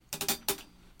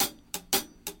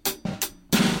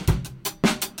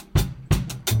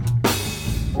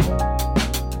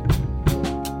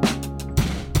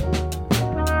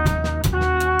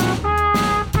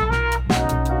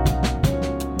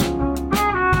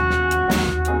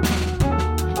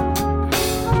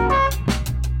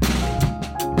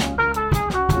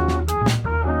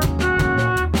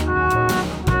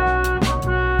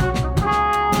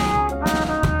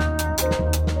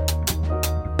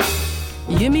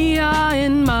Yummy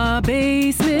in my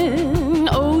basement,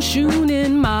 Oshun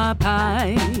in my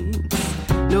pipes,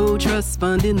 no trust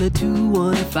fund in the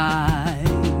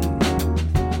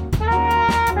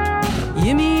 215.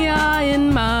 Yummy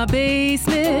in my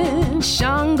basement,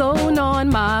 Shango on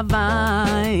my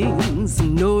vines,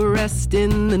 no rest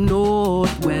in the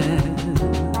Northwest.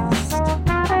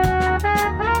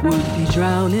 Would be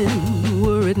drowning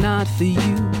were it not for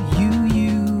you.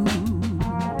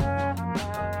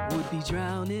 Would be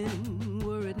drowning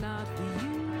were it not for you.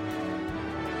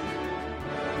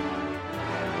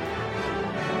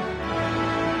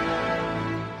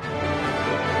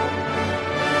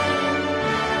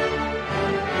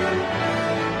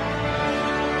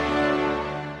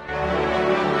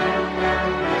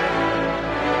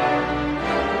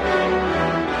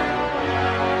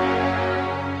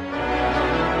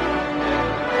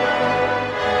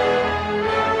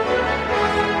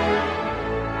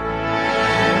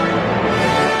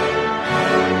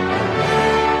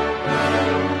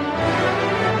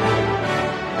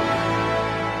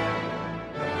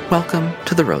 Welcome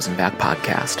to the Rosenbach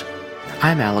Podcast.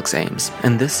 I'm Alex Ames,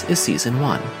 and this is Season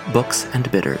 1, Books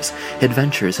and Bitters,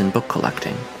 Adventures in Book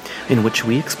Collecting, in which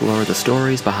we explore the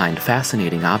stories behind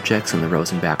fascinating objects in the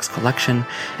Rosenbach's collection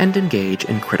and engage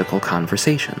in critical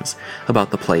conversations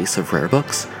about the place of rare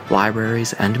books,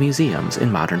 libraries, and museums in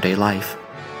modern-day life.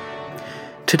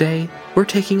 Today, we're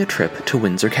taking a trip to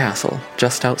Windsor Castle,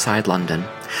 just outside London,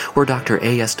 where Dr.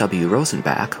 A.S.W.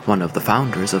 Rosenbach, one of the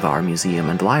founders of our museum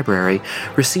and library,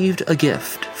 received a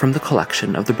gift from the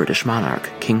collection of the British monarch,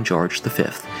 King George V,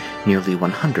 nearly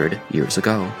 100 years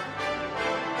ago.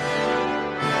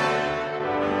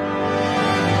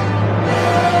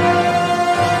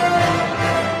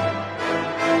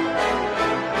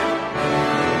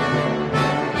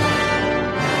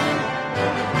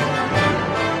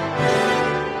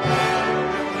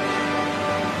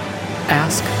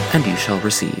 Ask and you shall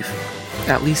receive,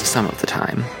 at least some of the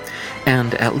time,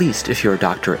 and at least if you're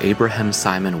Dr. Abraham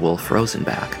Simon Wolfe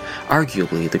Rosenbach,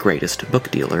 arguably the greatest book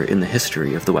dealer in the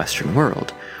history of the Western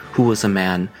world, who was a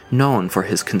man known for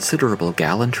his considerable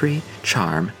gallantry,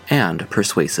 charm, and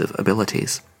persuasive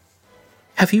abilities.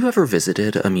 Have you ever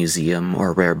visited a museum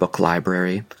or rare book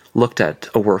library, looked at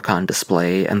a work on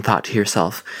display, and thought to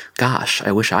yourself, gosh,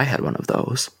 I wish I had one of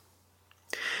those?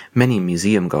 Many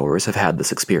museum goers have had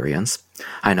this experience.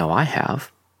 I know I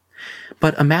have.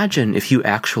 But imagine if you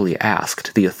actually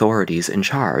asked the authorities in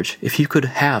charge if you could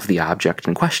have the object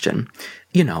in question,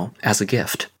 as a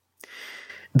gift.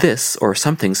 This, or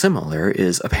something similar,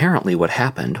 is apparently what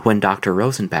happened when Dr.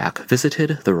 Rosenbach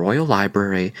visited the Royal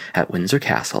Library at Windsor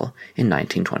Castle in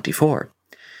 1924.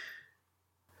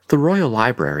 The Royal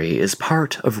Library is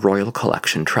part of Royal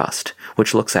Collection Trust,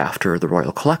 which looks after the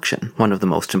Royal Collection, one of the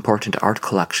most important art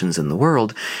collections in the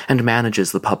world, and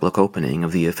manages the public opening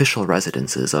of the official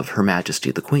residences of Her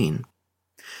Majesty the Queen.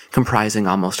 Comprising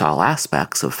almost all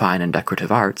aspects of fine and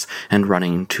decorative arts, and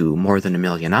running to more than 1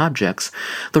 million objects,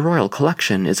 the Royal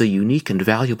Collection is a unique and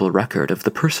valuable record of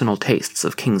the personal tastes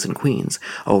of kings and queens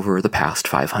over the past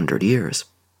 500 years.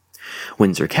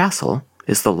 Windsor Castle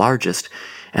is the largest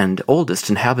and oldest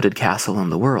inhabited castle in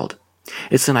the world.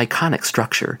 It's an iconic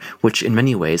structure, which in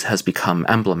many ways has become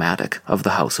emblematic of the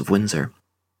House of Windsor.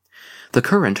 The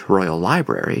current Royal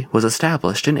Library was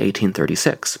established in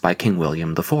 1836 by King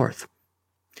William IV.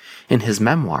 In his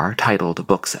memoir titled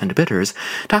Books and Bitters,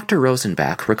 Dr.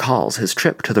 Rosenbach recalls his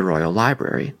trip to the Royal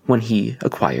Library when he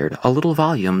acquired a little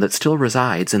volume that still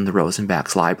resides in the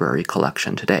Rosenbach's library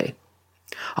collection today.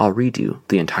 I'll read you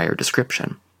the entire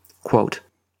description. Quote,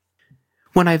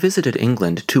 "When I visited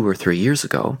England 2 or 3 years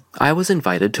ago, I was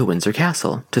invited to Windsor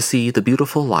Castle to see the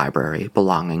beautiful library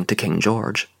belonging to King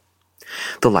George.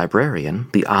 The librarian,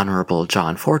 the Honourable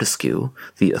John Fortescue,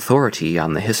 the authority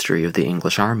on the history of the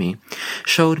English army,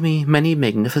 showed me many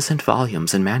magnificent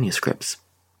volumes and manuscripts.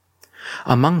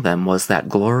 Among them was that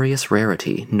glorious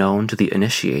rarity known to the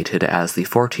initiated as the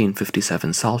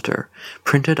 1457 Psalter,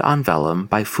 printed on vellum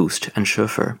by Fust and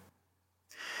Schoeffer.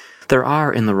 There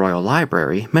are in the Royal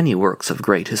Library many works of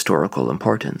great historical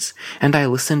importance, and I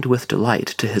listened with delight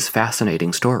to his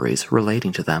fascinating stories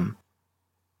relating to them.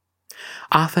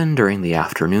 Often during the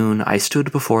afternoon I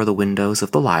stood before the windows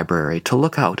of the library to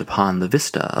look out upon the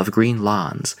vista of green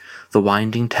lawns, the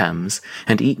winding Thames,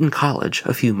 and Eton College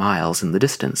a few miles in the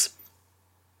distance.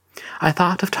 I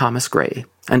thought of Thomas Gray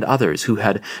and others who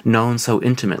had known so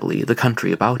intimately the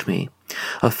country about me,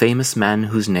 of famous men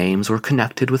whose names were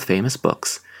connected with famous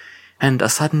books, and a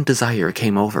sudden desire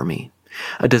came over me,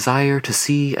 a desire to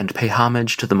see and pay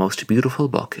homage to the most beautiful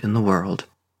book in the world.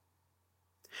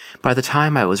 By the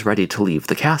time I was ready to leave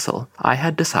the castle, I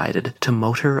had decided to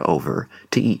motor over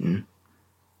to Eton.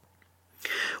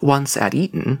 Once at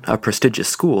Eton, a prestigious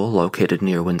school located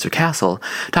near Windsor Castle,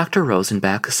 Dr.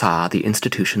 Rosenbach saw the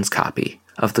institution's copy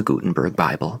of the Gutenberg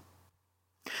Bible.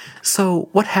 So,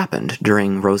 what happened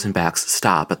during Rosenbach's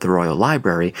stop at the Royal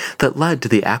Library that led to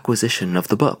the acquisition of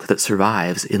the book that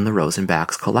survives in the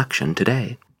Rosenbach's collection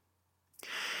today?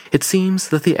 It seems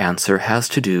that the answer has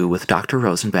to do with Dr.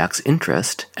 Rosenbach's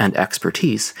interest and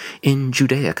expertise in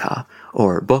Judaica,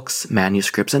 or books,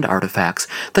 manuscripts, and artifacts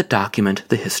that document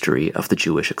the history of the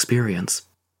Jewish experience.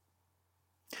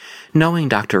 Knowing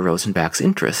Dr. Rosenbach's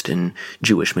interest in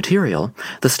Jewish material,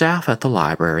 the staff at the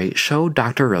library showed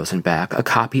Dr. Rosenbach a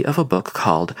copy of a book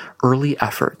called Early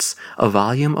Efforts, a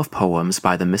volume of poems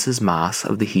by the Mrs. Moss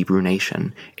of the Hebrew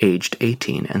Nation, aged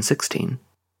 18 and 16.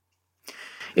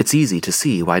 It's easy to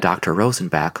see why Dr.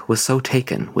 Rosenbach was so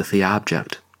taken with the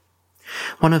object.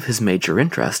 One of his major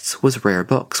interests was rare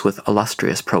books with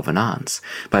illustrious provenance,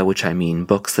 by which I mean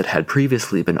books that had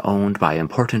previously been owned by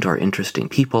important or interesting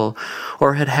people,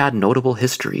 or had had notable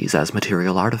histories as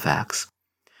material artifacts.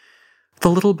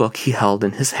 The little book he held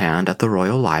in his hand at the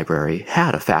Royal Library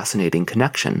had a fascinating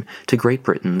connection to Great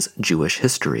Britain's Jewish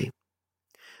history.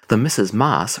 The Mrs.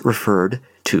 Moss referred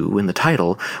to in the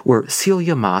title were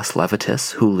Celia Moss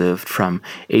Levitis, who lived from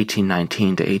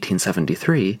 1819 to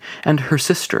 1873, and her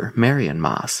sister, Marion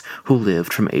Moss, who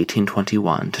lived from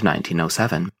 1821 to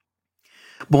 1907.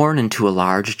 Born into a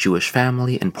large Jewish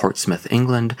family in Portsmouth,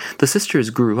 England, the sisters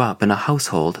grew up in a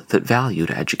household that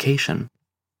valued education.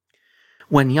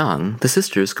 When young, the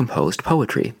sisters composed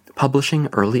poetry, publishing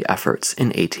Early Efforts in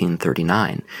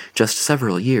 1839, just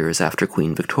several years after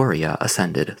Queen Victoria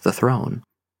ascended the throne.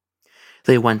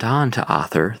 They went on to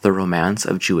author The Romance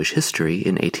of Jewish History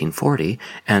in 1840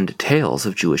 and Tales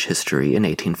of Jewish History in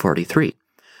 1843,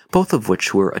 both of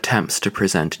which were attempts to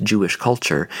present Jewish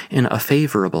culture in a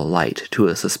favorable light to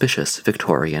a suspicious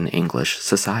Victorian English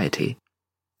society.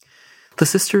 The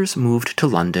sisters moved to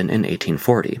London in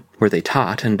 1840, where they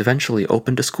taught and eventually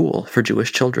opened a school for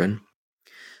Jewish children.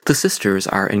 The sisters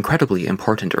are incredibly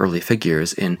important early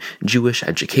figures in Jewish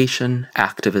education,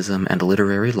 activism, and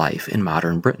literary life in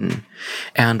modern Britain,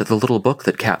 and the little book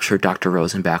that captured Dr.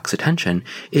 Rosenbach's attention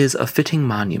is a fitting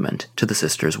monument to the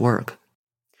sisters' work.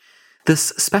 This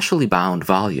specially bound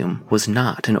volume was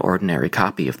not an ordinary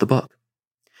copy of the book.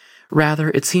 Rather,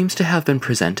 it seems to have been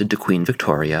presented to Queen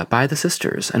Victoria by the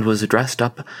sisters and was dressed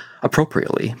up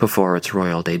appropriately before its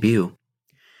royal debut.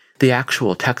 The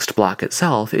actual text block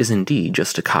itself is indeed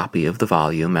just a copy of the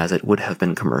volume as it would have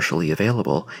been commercially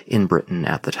available in Britain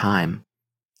at the time.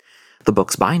 The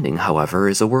book's binding, however,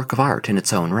 is a work of art in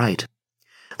its own right.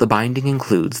 The binding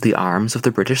includes the arms of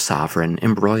the British sovereign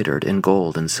embroidered in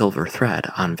gold and silver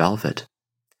thread on velvet.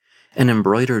 An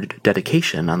embroidered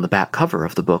dedication on the back cover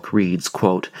of the book reads,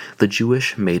 quote, "The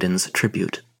Jewish Maiden's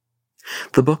Tribute."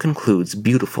 The book includes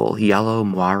beautiful yellow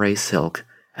moire silk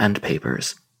and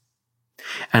papers,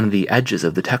 and the edges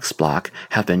of the text block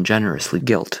have been generously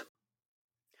gilt.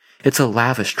 It's a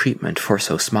lavish treatment for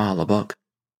so small a book.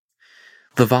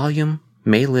 The volume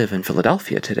may live in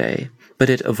Philadelphia today, but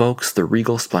it evokes the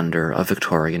regal splendor of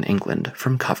Victorian England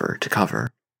from cover to cover.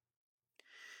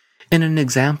 In an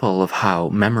example of how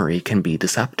memory can be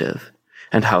deceptive,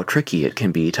 and how tricky it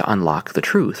can be to unlock the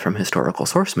truth from historical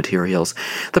source materials,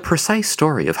 the precise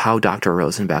story of how Dr.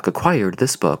 Rosenbach acquired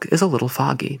this book is a little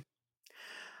foggy.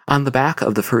 On the back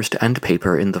of the first end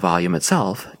paper in the volume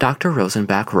itself, Dr.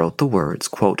 Rosenbach wrote the words,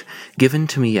 quote, "Given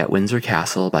to me at Windsor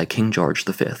Castle by King George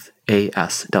V,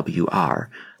 A.S.W.R.,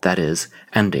 that is,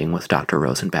 ending with Dr.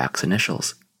 Rosenbach's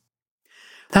initials.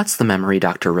 That's the memory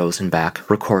Dr. Rosenbach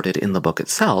recorded in the book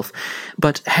itself,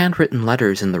 but handwritten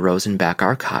letters in the Rosenbach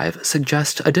archive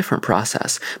suggest a different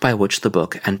process by which the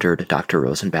book entered Dr.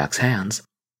 Rosenbach's hands.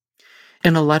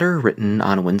 In a letter written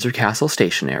on Windsor Castle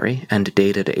stationery and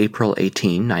dated April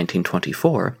 18,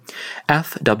 1924,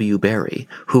 F.W. Barry,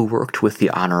 who worked with the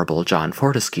Honorable John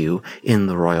Fortescue in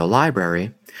the Royal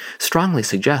Library, strongly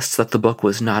suggests that the book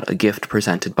was not a gift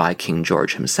presented by King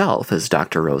George himself, as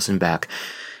Dr. Rosenbach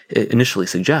initially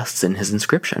suggests in his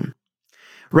inscription.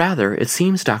 Rather, it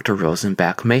seems Dr.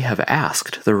 Rosenbach may have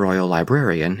asked the royal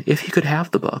librarian if he could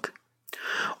have the book,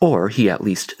 or he at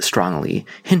least strongly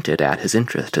hinted at his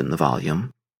interest in the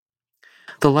volume.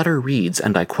 The letter reads,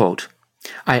 and I quote,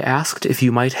 "I asked if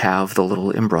you might have the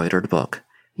little embroidered book.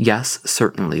 Yes,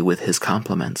 certainly, with his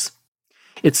compliments."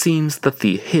 It seems that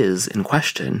the his in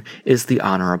question is the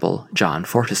Honorable John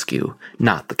Fortescue,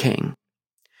 not the king.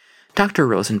 Dr.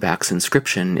 Rosenbach's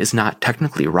inscription is not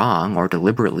technically wrong or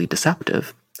deliberately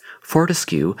deceptive.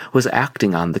 Fortescue was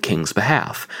acting on the king's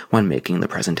behalf when making the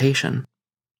presentation.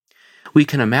 We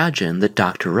can imagine that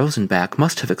Dr. Rosenbach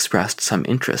must have expressed some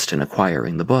interest in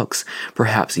acquiring the books,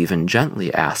 perhaps even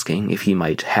gently asking if he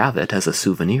might have it as a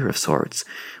souvenir of sorts,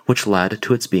 which led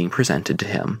to its being presented to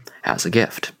him as a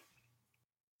gift.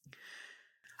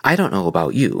 I don't know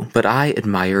about you, but I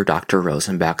admire Dr.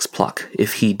 Rosenbach's pluck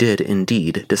if he did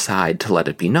indeed decide to let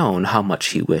it be known how much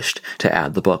he wished to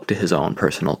add the book to his own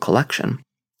personal collection.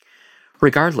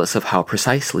 Regardless of how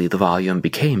precisely the volume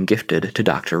became gifted to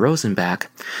Dr. Rosenbach,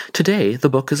 today the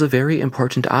book is a very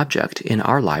important object in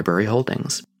our library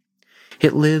holdings.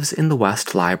 It lives in the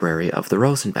West Library of the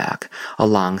Rosenbach,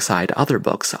 alongside other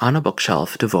books on a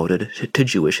bookshelf devoted to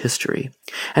Jewish history,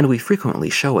 and we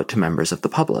frequently show it to members of the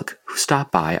public who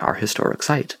stop by our historic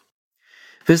site.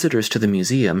 Visitors to the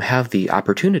museum have the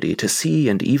opportunity to see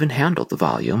and even handle the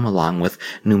volume, along with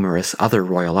numerous other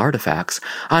royal artifacts,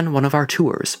 on one of our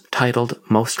tours, titled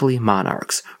Mostly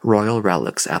Monarchs, Royal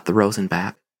Relics at the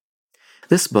Rosenbach.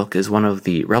 This book is one of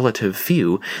the relative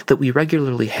few that we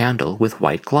regularly handle with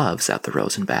white gloves at the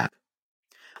Rosenbach.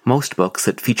 Most books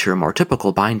that feature more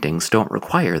typical bindings don't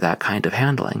require that kind of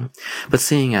handling, but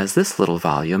seeing as this little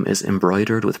volume is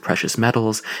embroidered with precious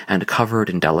metals and covered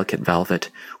in delicate velvet,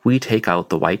 we take out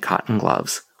the white cotton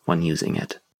gloves when using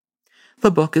it. The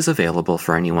book is available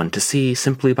for anyone to see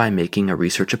simply by making a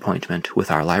research appointment with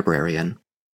our librarian.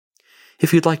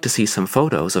 If you'd like to see some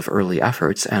photos of early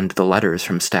efforts and the letters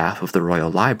from staff of the Royal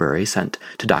Library sent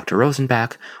to Dr.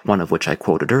 Rosenbach, one of which I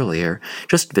quoted earlier,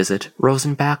 just visit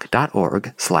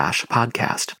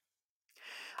rosenbach.org/podcast.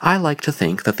 I like to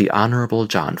think that the Honorable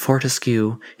John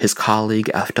Fortescue, his colleague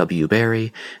A.SW.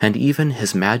 Barry, and even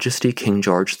His Majesty King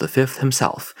George V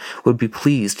himself would be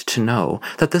pleased to know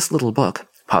that this little book,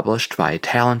 published by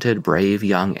talented, brave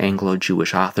young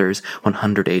Anglo-Jewish authors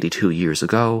 182 years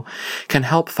ago, can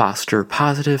help foster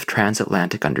positive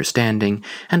transatlantic understanding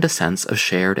and a sense of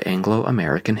shared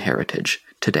Anglo-American heritage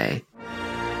today.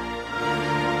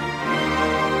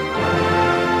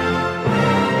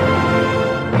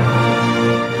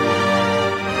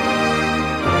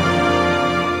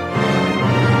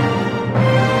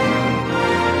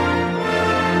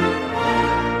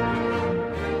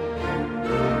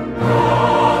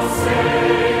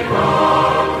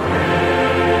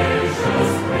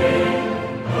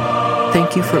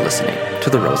 Thank you for listening to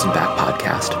the Rosenbach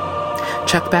Podcast.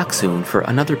 Check back soon for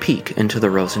another peek into the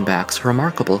Rosenbach's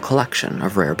remarkable collection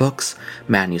of rare books,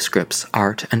 manuscripts,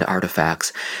 art, and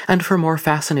artifacts, and for more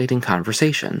fascinating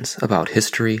conversations about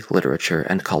history, literature,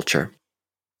 and culture.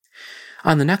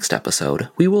 On the next episode,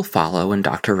 we will follow in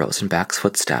Dr. Rosenbach's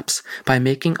footsteps by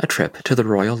making a trip to the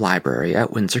Royal Library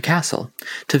at Windsor Castle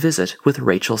to visit with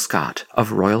Rachel Scott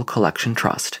of Royal Collection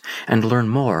Trust and learn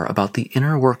more about the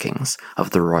inner workings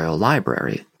of the Royal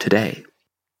Library today.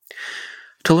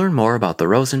 To learn more about the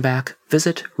Rosenbach,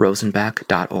 visit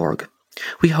rosenbach.org.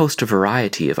 We host a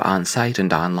variety of on-site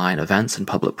and online events and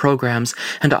public programs,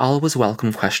 and always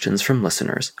welcome questions from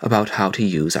listeners about how to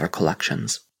use our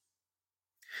collections.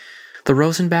 The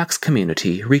Rosenbach's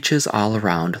community reaches all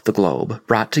around the globe,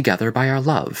 brought together by our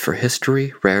love for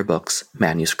history, rare books,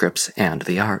 manuscripts, and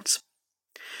the arts.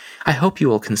 I hope you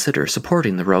will consider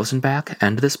supporting the Rosenbach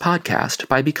and this podcast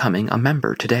by becoming a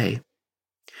member today.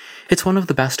 It's one of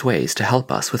the best ways to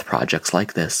help us with projects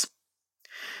like this.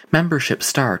 Memberships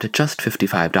start at just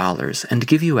 $55 and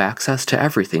give you access to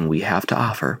everything we have to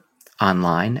offer,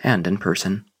 online and in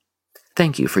person.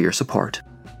 Thank you for your support.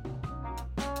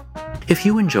 If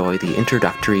you enjoy the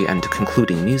introductory and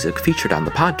concluding music featured on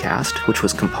the podcast, which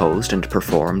was composed and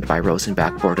performed by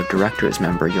Rosenbach Board of Directors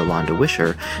member Yolanda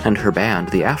Wisher and her band,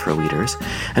 the Afro Eaters,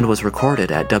 and was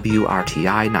recorded at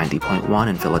WRTI 90.1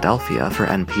 in Philadelphia for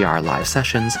NPR live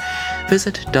sessions,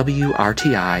 visit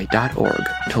WRTI.org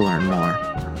to learn more.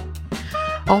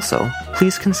 Also,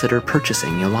 please consider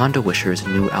purchasing Yolanda Wisher's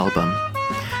new album.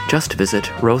 Just visit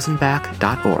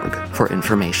rosenbach.org for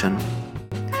information.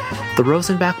 The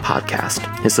Rosenbach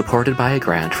Podcast is supported by a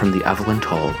grant from the Evelyn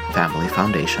Toll Family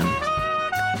Foundation.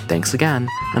 Thanks again,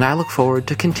 and I look forward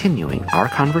to continuing our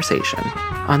conversation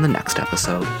on the next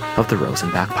episode of the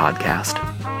Rosenbach Podcast.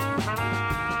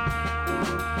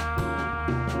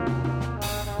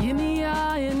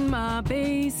 Yimia in my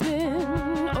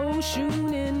basement,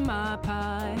 ocean in my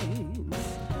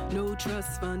pipes, no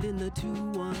trust fund in the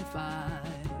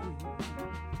 215.